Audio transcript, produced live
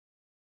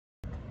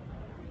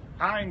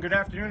Hi and good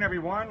afternoon,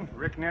 everyone.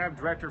 Rick Knabb,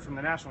 Director from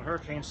the National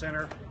Hurricane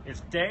Center.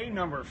 It's day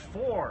number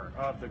 4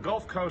 of the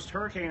Gulf Coast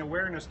Hurricane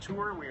Awareness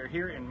Tour. We are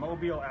here in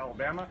Mobile,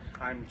 Alabama.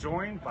 I'm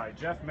joined by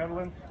Jeff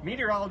Medlin,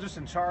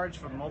 Meteorologist-in-Charge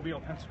from the Mobile,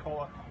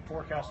 Pensacola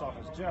Forecast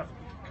Office. Jeff,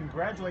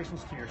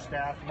 congratulations to your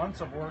staff.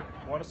 Months of work.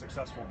 What a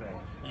successful day.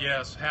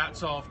 Yes,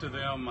 hats off to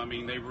them. I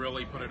mean, they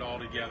really put it all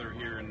together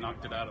here and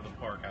knocked it out of the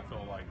park, I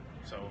feel like.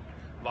 So,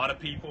 a lot of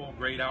people,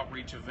 great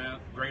outreach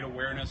event, great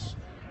awareness,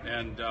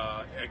 and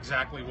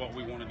exactly what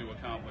we wanted to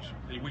accomplish.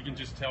 We can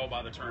just tell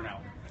by the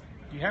turnout.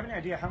 Do you have any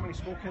idea how many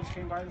school kids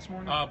came by this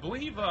morning? I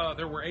believe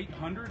there were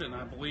 800, and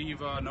I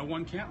believe no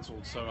one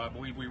canceled. So I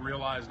believe we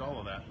realized all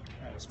of that.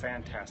 That was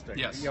fantastic.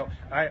 Yes. You know,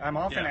 I'm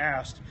often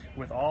asked,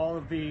 with all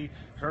of the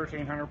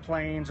Hurricane Hunter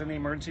planes and the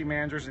emergency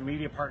managers and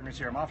media partners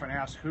here, I'm often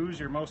asked, who's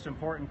your most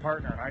important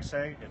partner? And I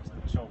say, it's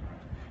the children.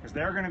 Because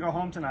they're going to go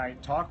home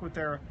tonight, talk with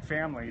their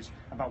families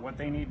about what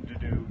they need to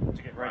do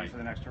to get ready for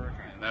the next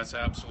hurricane. And that's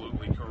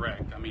absolutely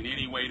correct. I mean,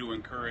 any way to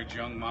encourage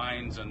young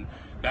minds, and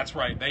that's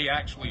right, they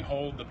actually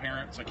hold the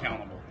parents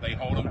accountable. They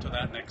hold them to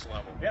that next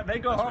level. Yeah, they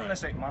go home and they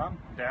say, Mom,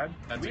 Dad,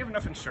 do we have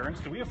enough insurance?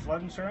 Do we have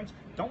flood insurance?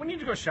 Don't we need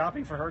to go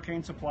shopping for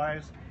hurricane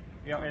supplies?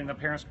 You know, and the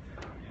parents,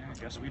 yeah, I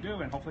guess we do,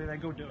 and hopefully they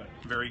go do it.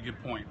 Very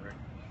good point, Rick.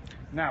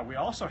 Now, we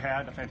also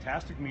had a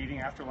fantastic meeting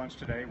after lunch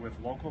today with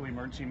local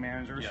emergency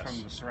managers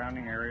from the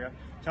surrounding area.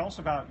 Tell us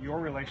about your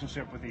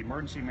relationship with the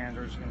emergency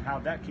managers and how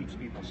that keeps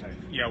people safe.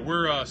 Yeah,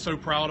 we're so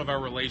proud of our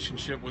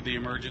relationship with the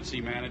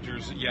emergency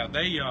managers. Yeah,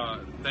 they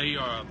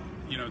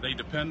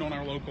depend on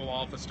our local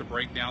office to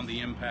break down the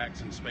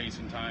impacts in space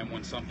and time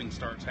when something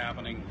starts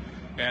happening.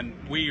 And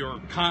we are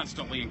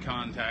constantly in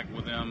contact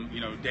with them,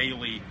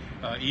 daily,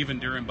 even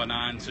during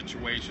benign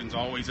situations,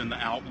 always in the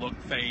outlook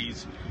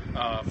phase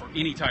for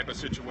any type of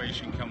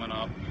situation coming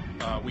up.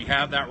 We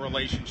have that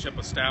relationship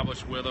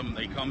established with them.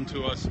 They come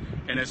to us,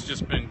 and it's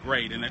just been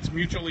great, and it's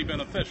mutually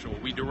beneficial.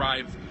 We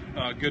derive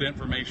good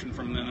information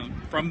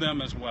from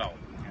them as well.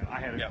 I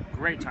had a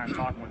great time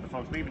talking with the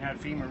folks. We even had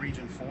FEMA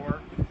Region 4,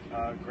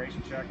 Grace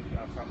Check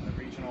from the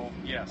regional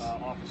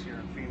office here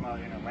in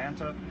FEMA in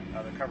Atlanta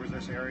that covers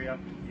this area.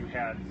 You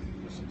had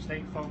some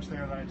state folks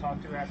there that I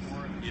talked to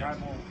afterward, the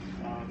tribal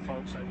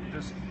folks.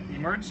 Just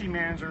emergency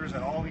managers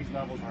at all these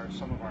levels are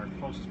some of our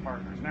closest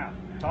partners. Now,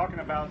 talking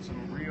about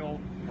some real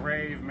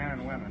brave men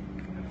and women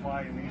that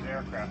fly in these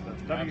aircraft, the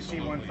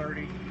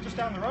WC-130, just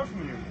down the road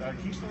from you,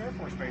 Keesler Air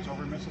Force Base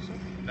over in Mississippi.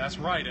 That's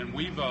right, and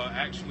we've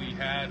actually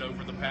had,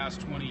 over the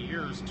past 20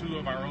 years, 2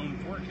 of our own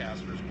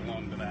forecasters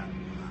belong to that.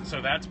 So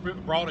that's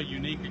brought a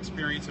unique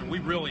experience, and we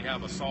really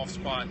have a soft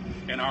spot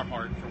in our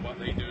heart for what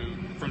they do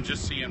from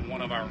just seeing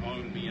one of our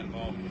own be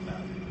involved with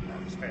that.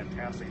 That's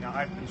fantastic. Now,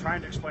 I've been trying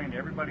to explain to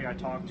everybody I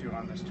talk to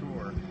on this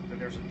tour that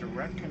there's a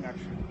direct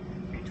connection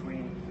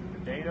between the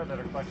data that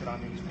are collected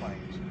on these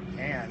planes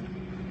and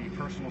the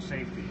personal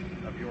safety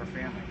of your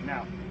family.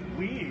 Now,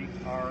 we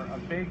are a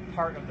big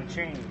part of the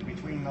chain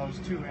between those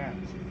two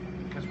ends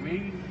because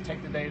we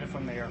take the data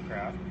from the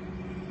aircraft,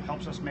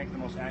 helps us make the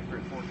most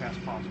accurate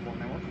forecast possible,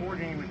 and then we're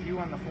coordinating with you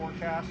on the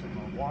forecast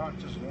and the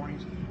watches,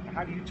 warnings.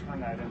 How do you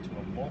turn that into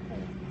a local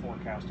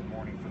forecast and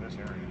warning for this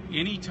area?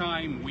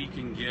 Anytime we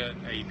can get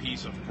a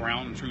piece of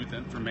ground truth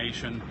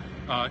information,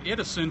 it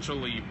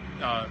essentially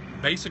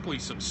basically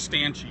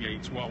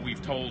substantiates what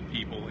we've told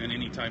people in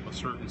any type of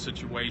certain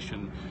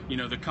situation.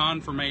 The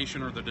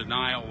confirmation or the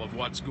denial of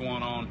what's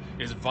going on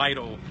is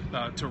vital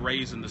to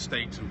raising the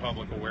stakes in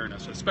public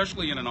awareness,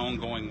 especially in an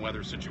ongoing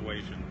weather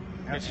situation.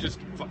 It's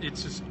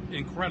just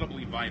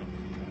incredibly vital.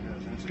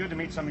 And it's good to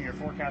meet some of your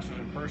forecasters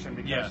in person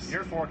because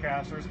your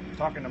forecasters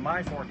talking to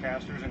my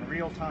forecasters in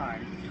real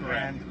time.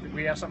 Correct. And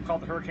we have something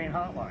called the Hurricane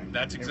Hotline.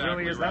 That's exactly it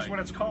really is. Right. That's what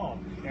it's called.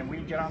 And we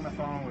get on the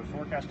phone with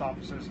forecast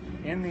offices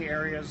in the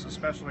areas,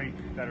 especially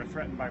that are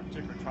threatened by a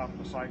particular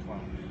tropical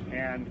cyclone.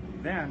 And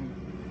then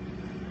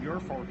your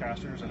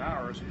forecasters and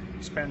ours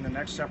spend the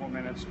next several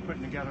minutes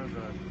putting together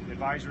the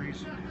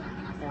advisories,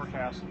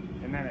 forecasts,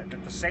 and then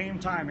at the same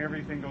time,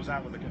 everything goes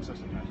out with a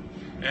consistent message.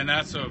 And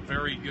that's a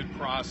very good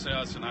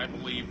process, and I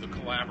believe the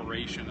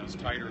collaboration is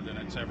tighter than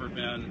it's ever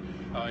been.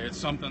 It's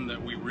something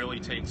that we really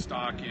take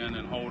stock in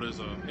and hold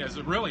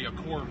as really a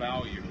core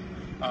value.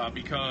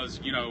 Because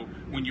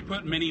when you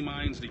put many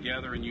minds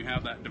together and you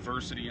have that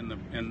diversity in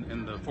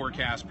the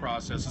forecast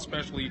process,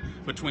 especially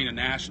between a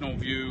national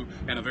view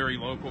and a very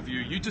local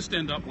view, you just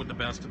end up with the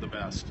best of the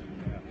best.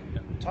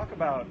 Yeah. Talk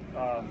about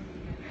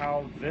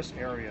how this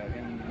area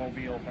in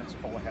Mobile,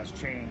 Pensacola has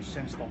changed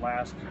since the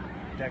last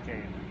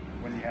decade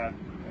when you had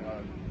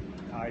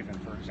Ivan,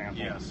 for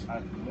example. Yes.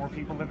 More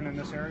people living in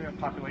this area,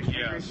 population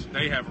increase? Yes,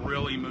 they have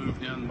really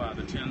moved in by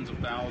the tens of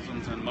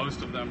thousands, and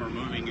most of them are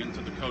moving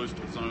into the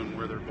coastal zone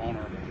where they're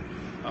vulnerable.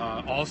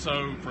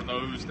 Also, for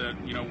those that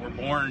were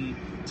born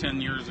 10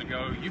 years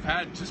ago, you've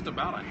had just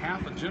about a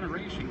half a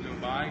generation go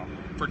by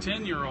for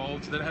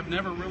 10-year-olds that have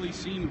never really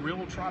seen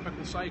real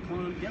tropical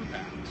cyclone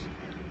impacts,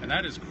 and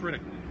that is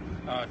critical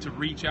to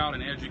reach out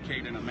and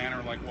educate in a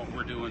manner like what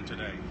we're doing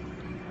today.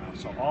 now.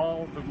 So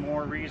all the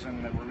more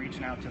reason that we're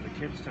reaching out to the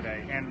kids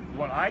today. And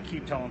what I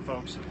keep telling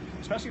folks,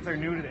 especially if they're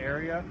new to the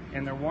area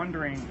and they're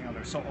wondering,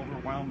 they're so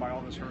overwhelmed by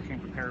all this hurricane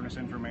preparedness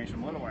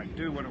information, what do I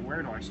do?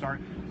 Where do I start?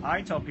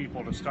 I tell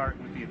people to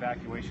start with the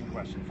evacuation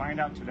question. Find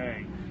out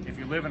today if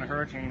you live in a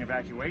hurricane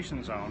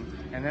evacuation zone,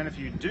 and then if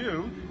you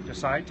do,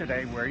 decide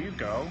today where you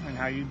go and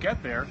how you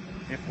get there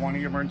if one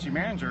of your emergency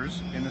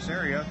managers in this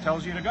area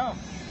tells you to go.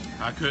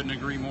 I couldn't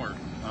agree more.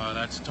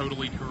 That's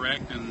totally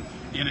correct. And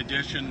in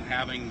addition,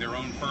 having their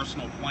own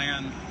personal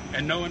plan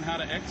and knowing how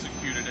to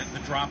execute it at the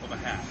drop of a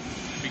hat.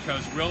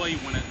 Because really,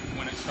 when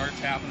it starts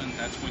happening,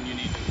 that's when you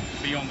need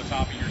to be on the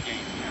top of your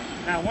game.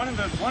 Now, one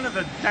of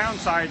the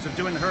downsides of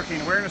doing the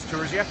hurricane awareness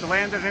tours, you have to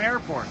land at an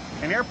airport.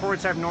 And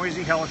airports have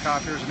noisy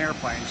helicopters and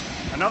airplanes.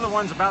 Another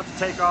one's about to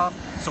take off,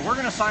 so we're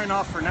going to sign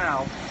off for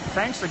now.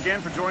 Thanks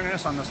again for joining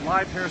us on this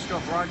live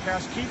Periscope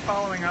broadcast. Keep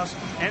following us,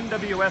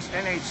 NWS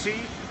NHC,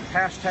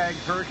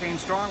 #Hurricane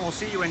Strong. We'll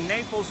see you in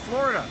Naples,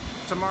 Florida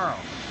tomorrow.